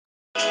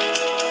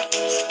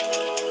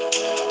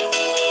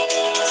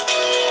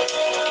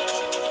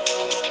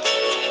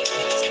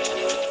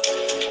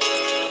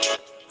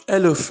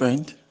Hello,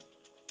 friend.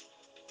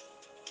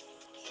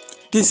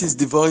 This is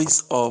the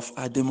voice of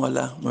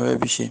Ademola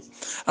Morebise.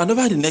 And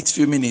over the next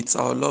few minutes,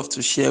 I would love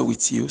to share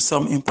with you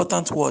some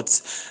important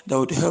words that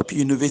would help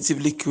you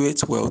innovatively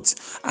create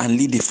wealth and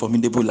lead a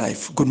formidable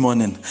life. Good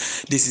morning.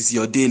 This is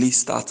your daily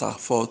starter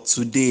for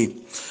today,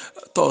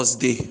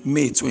 Thursday,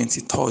 May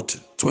 23rd,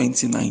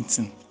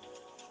 2019.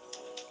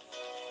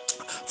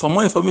 For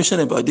more information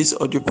about this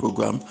audio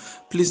program,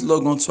 please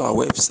log on to our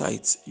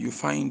website. You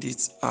find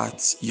it at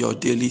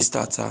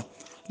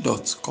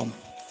yourdailystarter.com.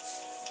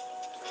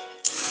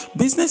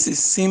 Business is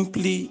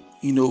simply,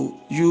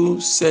 you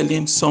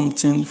selling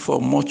something for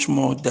much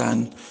more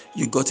than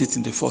you got it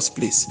in the first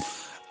place.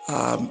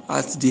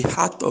 At the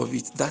heart of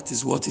it, that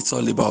is what it's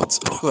all about,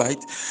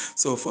 right?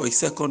 So for a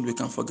second, we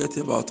can forget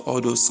about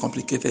all those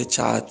complicated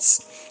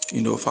charts,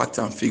 facts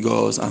and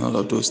figures and all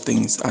of those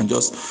things, and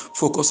just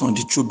focus on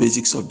the true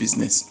basics of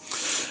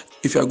business.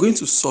 If you are going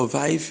to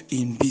survive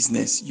in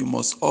business, you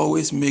must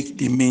always make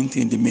the main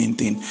thing the main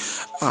thing.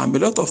 A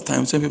lot of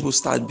times when people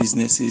start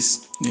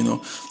businesses,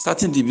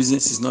 starting the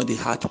business is not the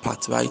hard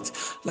part, right?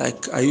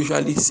 Like I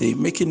usually say,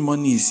 making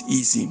money is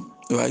easy,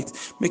 right?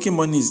 Making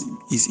money is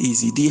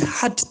easy. The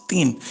hard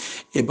thing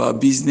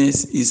about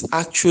business is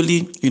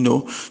actually,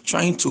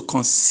 trying to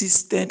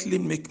consistently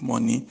make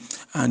money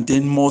and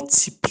then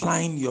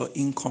multiplying your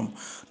income.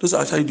 Those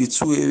are actually the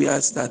two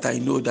areas that I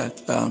know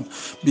that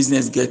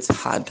business gets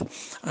hard.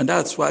 And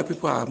that's why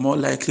people are more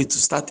likely to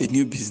start a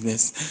new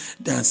business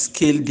than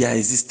scale their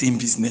existing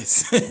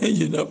business.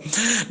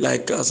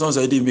 Like someone's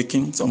already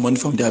making some money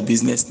from their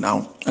business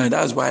now. And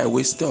that's why I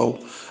always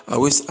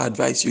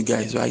advise you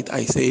guys, right?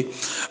 I say,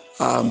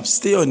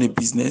 stay on a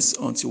business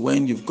until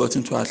when you've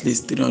gotten to at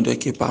least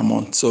 300k per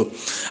month. So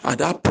at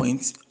that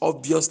point,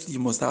 obviously you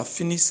must have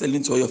finished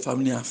selling to all your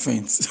family and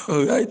friends,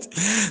 all right?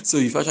 So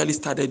you've actually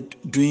started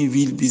doing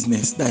real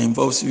business that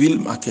involves real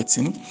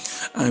marketing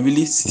and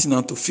really sitting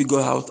down to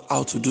figure out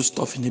how to do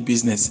stuff in the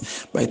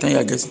business by the time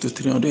you're getting to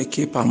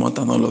 300k per month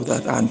and all of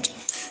that, and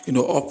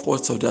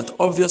upwards of that.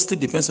 Obviously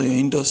depends on your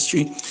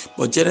industry,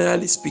 but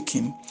generally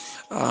speaking,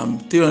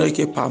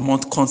 300k per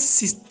month,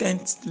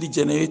 consistently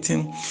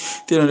generating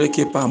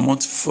 300k per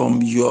month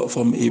from your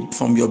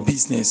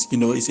business,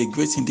 is a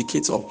great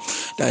indicator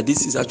that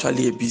this is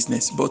actually a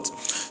business. But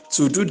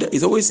to do that,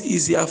 it's always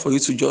easier for you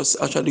to just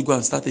actually go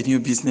and start a new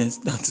business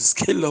than to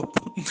scale up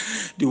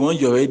the one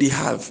you already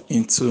have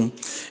into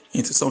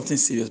something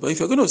serious. But if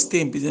you're going to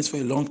stay in business for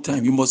a long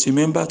time, you must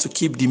remember to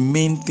keep the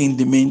main thing,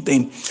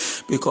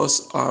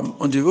 because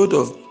on the road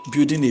of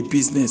building a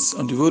business,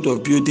 on the road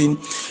of building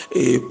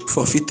a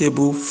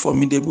profitable,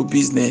 formidable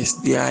business,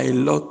 there are a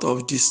lot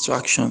of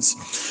distractions.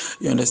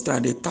 You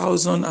understand?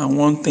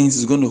 1,001 things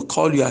is going to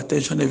call your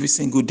attention every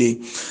single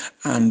day.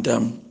 And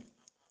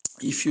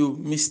if you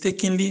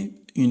mistakenly,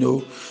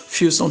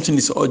 feel something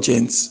is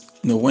urgent,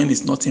 when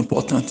it's not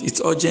important.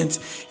 It's urgent,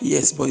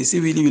 yes, but is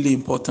it really, really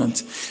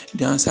important?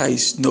 The answer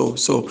is no.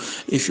 So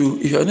if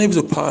you're unable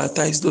to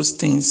prioritize those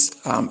things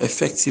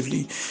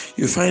effectively,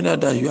 you find out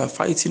that you are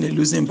fighting a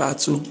losing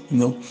battle,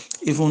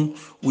 even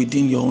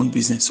within your own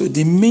business. So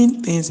the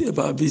main things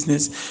about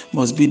business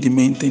must be the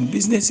main thing.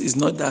 Business is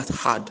not that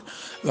hard,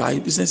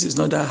 right? Business is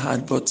not that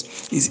hard, but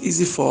it's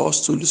easy for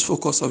us to lose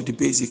focus of the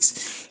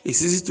basics.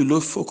 It's easy to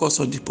lose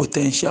focus on the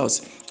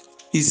potentials.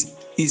 It's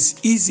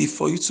easy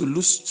for you to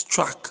lose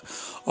track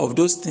of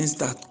those things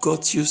that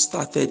got you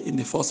started in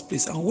the first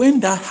place. And when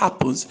that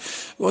happens,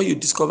 what you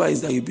discover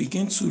is that you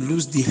begin to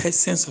lose the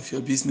essence of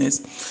your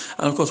business.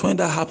 And of course, when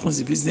that happens,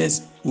 the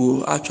business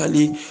will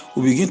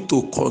begin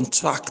to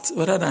contract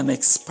rather than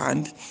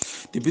expand.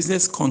 The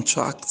business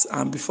contracts,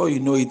 and before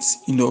you know it,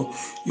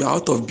 you're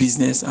out of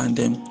business, and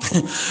then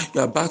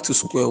you are back to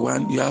square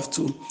one. You have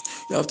to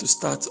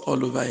start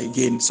all over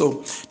again.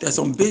 So there are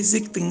some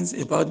basic things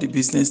about the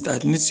business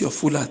that needs your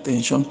full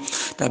attention.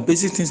 There are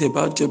basic things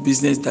about your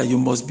business that you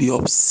must be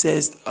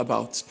obsessed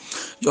about.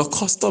 Your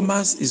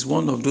customers is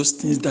one of those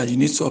things that you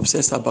need to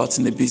obsess about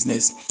in the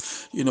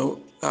business.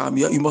 You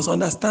must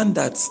understand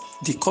that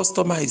the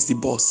customer is the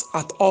boss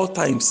at all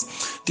times.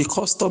 The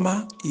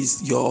customer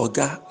is your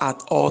oga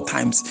at all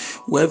times.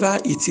 Wherever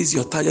it is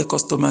your target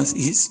customers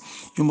is,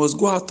 you must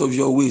go out of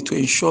your way to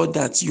ensure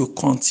that you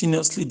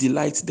continuously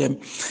delight them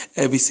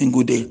every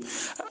single day.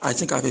 I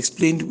think I've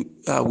explained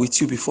with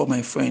you before,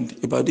 my friend,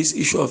 about this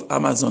issue of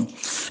Amazon.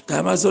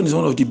 Amazon is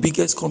one of the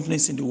biggest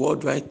companies in the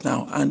world right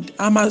now, and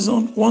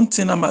one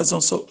thing Amazon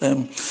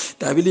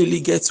that really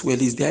gets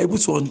well is they're able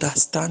to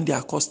understand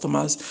their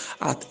customers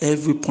at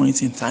every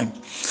point in time.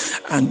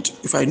 And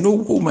if I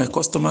know who my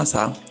customers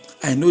are,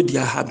 I know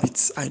their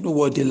habits, I know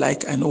what they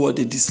like, I know what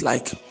they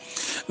dislike,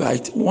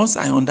 right? Once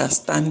I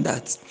understand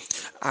that,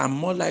 I'm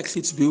more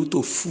likely to be able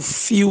to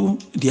fulfill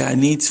their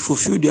needs,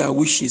 fulfill their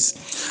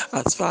wishes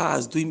as far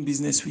as doing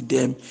business with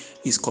them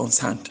is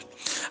concerned.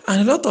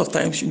 And a lot of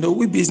times,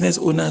 we business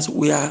owners,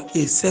 we are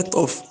a set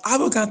of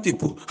arrogant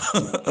people.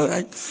 All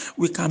right.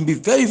 We can be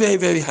very, very,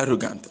 very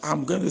arrogant.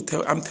 I'm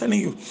telling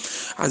you,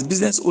 as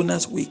business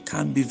owners, we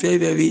can be very,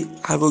 very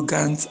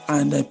arrogant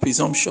and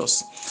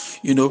presumptuous.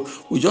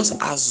 We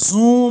just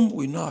assume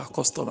we know our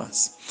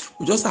customers.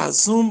 We just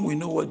assume we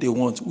know what they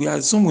want. We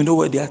assume we know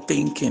what they are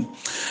thinking.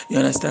 You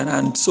understand?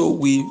 And so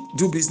we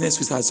do business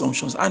with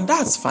assumptions, and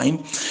that's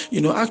fine.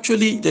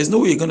 Actually, there's no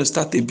way you're going to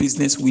start a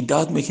business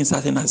without making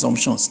certain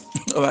assumptions.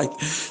 All right,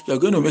 you're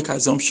going to make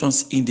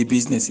assumptions in the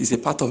business. It's a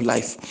part of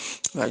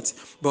life, right?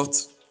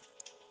 But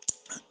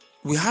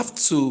we have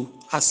to,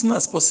 as soon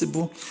as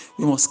possible,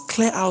 we must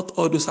clear out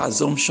all those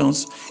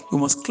assumptions. We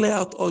must clear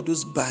out all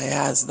those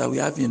biases that we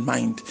have in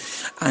mind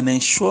and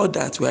ensure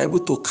that we're able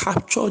to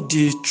capture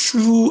the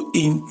true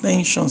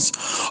intentions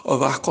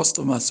of our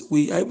customers.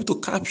 We are able to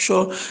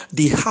capture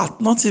the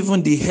heart, not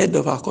even the head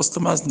of our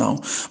customers now,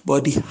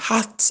 but the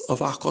heart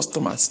of our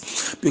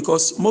customers.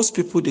 Because most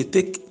people, they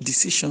take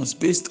decisions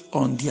based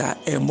on their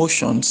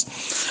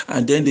emotions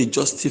and then they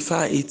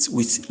justify it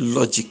with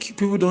logic.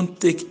 People don't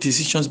take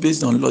decisions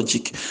based on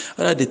logic.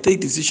 Rather, they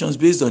take decisions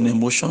based on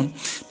emotion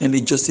and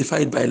they justify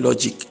it by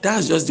logic.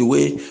 That's just the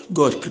way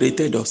God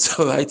created us,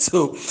 right?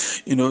 So,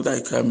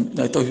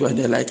 I talk to you and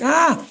they're like,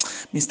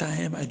 Mr.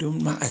 M,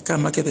 I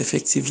can't market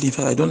effectively. In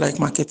fact, I don't like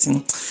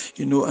marketing,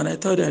 and I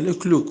tell them,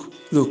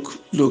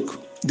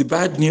 look. The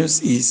bad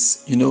news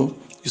is, you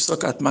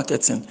suck at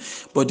marketing,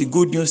 but the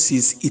good news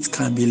is it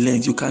can be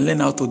learned. You can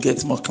learn how to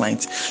get more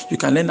clients. You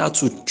can learn how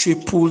to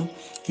triple,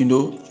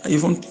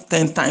 even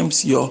 10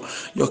 times your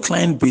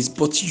client base,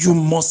 but you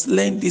must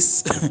learn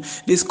this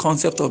this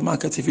concept of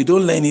marketing. If you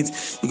don't learn it,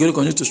 you're going to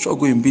continue to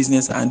struggle in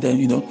business. And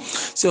then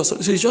so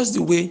it's just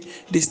the way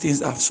these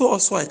things are. So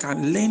also I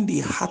can learn the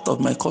heart of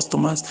my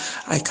customers.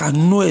 I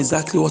can know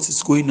exactly what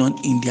is going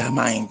on in their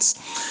minds.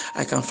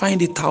 I can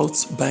find it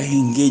out by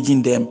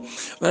engaging them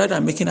rather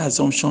than making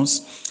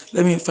assumptions.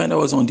 Let me find out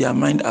what's on their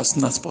mind as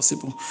soon as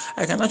possible.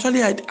 I can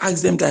actually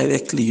ask them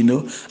directly,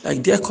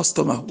 like, dear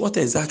customer, what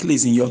exactly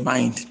is in your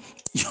mind?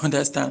 You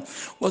understand?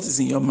 What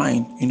is in your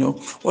mind?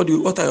 What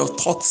are your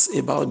thoughts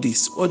about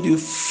this? What do you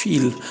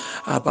feel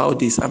about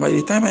this? And by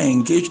the time I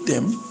engage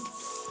them,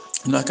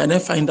 I can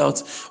then find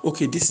out,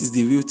 okay, this is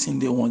the real thing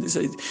they want. This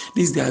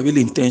is their real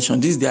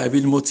intention. This is their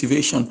real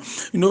motivation.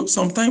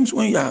 Sometimes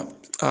when you are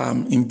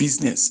in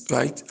business,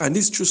 right? And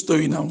this is true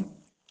story now.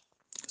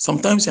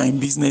 Sometimes you're in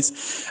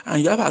business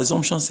and you have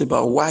assumptions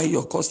about why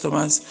your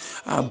customers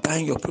are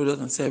buying your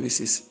products and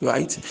services,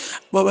 right?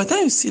 But by the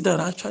time you sit down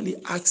and actually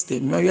ask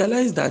them, you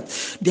realize that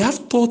they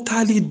have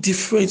totally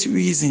different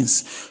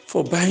reasons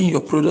for buying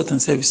your product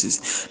and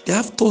services. They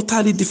have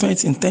totally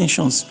different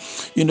intentions.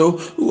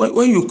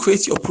 When you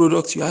create your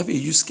product, you have a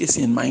use case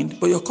in mind,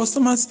 but your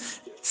customers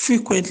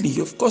frequently,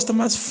 your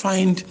customers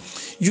find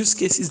use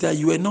cases that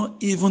you were not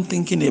even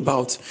thinking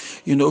about,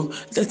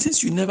 the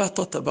things you never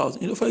thought about.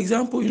 For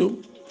example,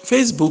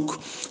 Facebook,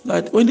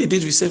 that when they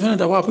did research, found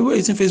out that people were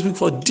using Facebook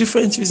for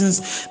different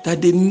reasons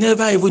that they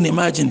never even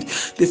imagined.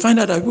 They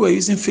find out that people were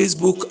using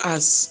Facebook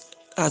as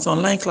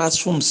online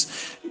classrooms.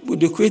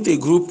 They create a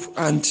group,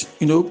 and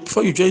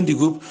before you join the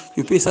group,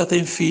 you pay a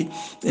certain fee.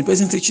 The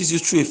person teaches you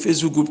through a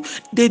Facebook group.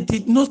 They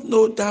did not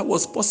know that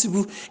was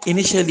possible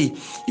initially.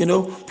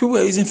 People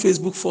were using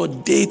Facebook for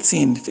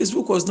dating.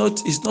 Facebook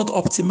is not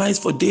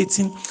optimized for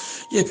dating.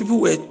 Yeah, people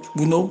were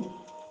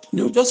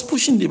just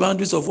pushing the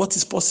boundaries of what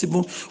is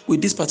possible with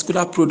this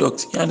particular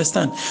product. You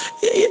understand?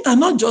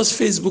 And not just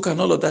Facebook and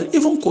all of that,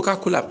 even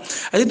Coca-Cola.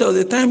 I think there was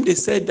a time they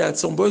said that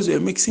some boys were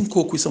mixing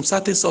Coke with some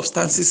certain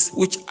substances,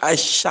 which I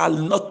shall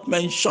not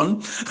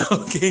mention,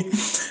 okay,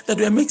 that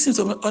were mixing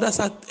some other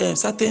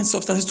certain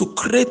substances to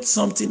create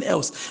something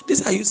else.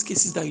 These are use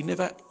cases that you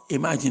never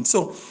imagined.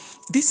 So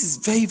this is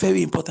very,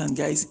 very important,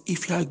 guys.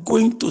 If you are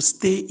going to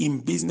stay in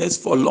business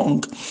for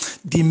long,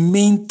 the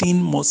main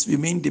thing must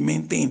remain the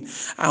main thing.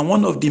 And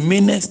one of the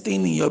mainest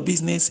thing in your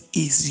business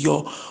is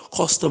your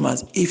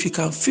customers. If you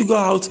can figure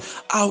out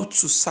how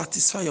to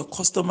satisfy your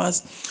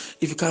customers,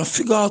 if you can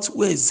figure out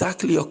where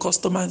exactly your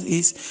customers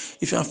is,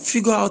 if you can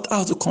figure out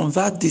how to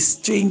convert the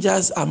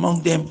strangers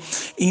among them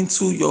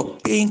into your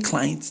paying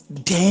clients,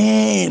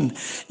 then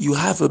you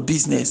have a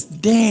business.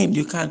 Then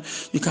you can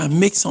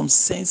make some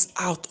sense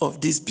out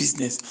of this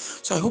business.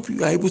 So I hope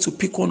you are able to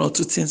pick one or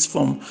two things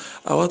from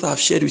what I've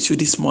shared with you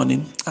this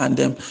morning. And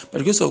by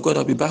the grace of God,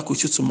 I'll be back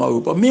with you tomorrow.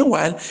 But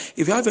meanwhile,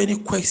 if you have any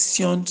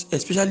questions,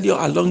 especially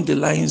along the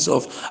lines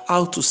of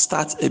how to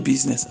start a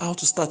business, how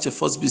to start your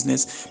first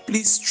business,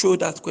 please throw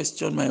that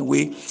question my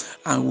way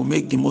and we'll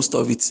make the most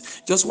of it.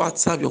 Just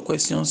WhatsApp your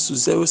questions to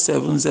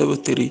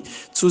 0703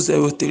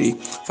 203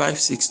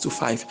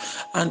 5625.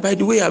 And by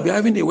the way, I'll be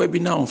having a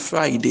webinar on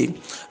Friday,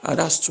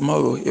 that's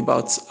tomorrow,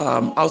 about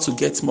how to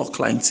get more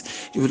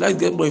clients. If you'd like to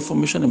get more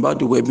information about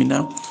the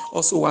webinar,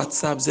 also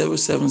WhatsApp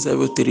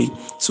 0703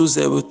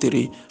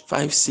 203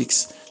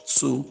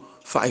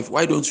 5625.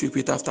 Why don't you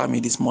repeat after me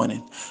this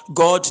morning?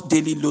 God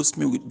daily loads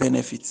me with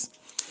benefits.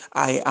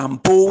 I am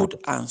bold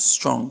and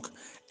strong.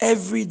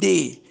 Every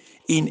day,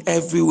 in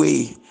every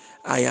way,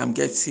 I am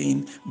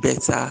getting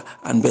better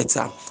and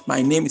better.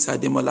 My name is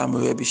Ademola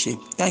Morebise.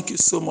 Thank you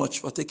so much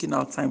for taking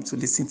our time to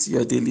listen to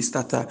your daily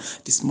starter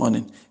this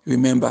morning.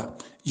 Remember,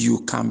 you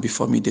can be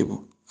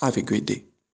formidable. Have a great day.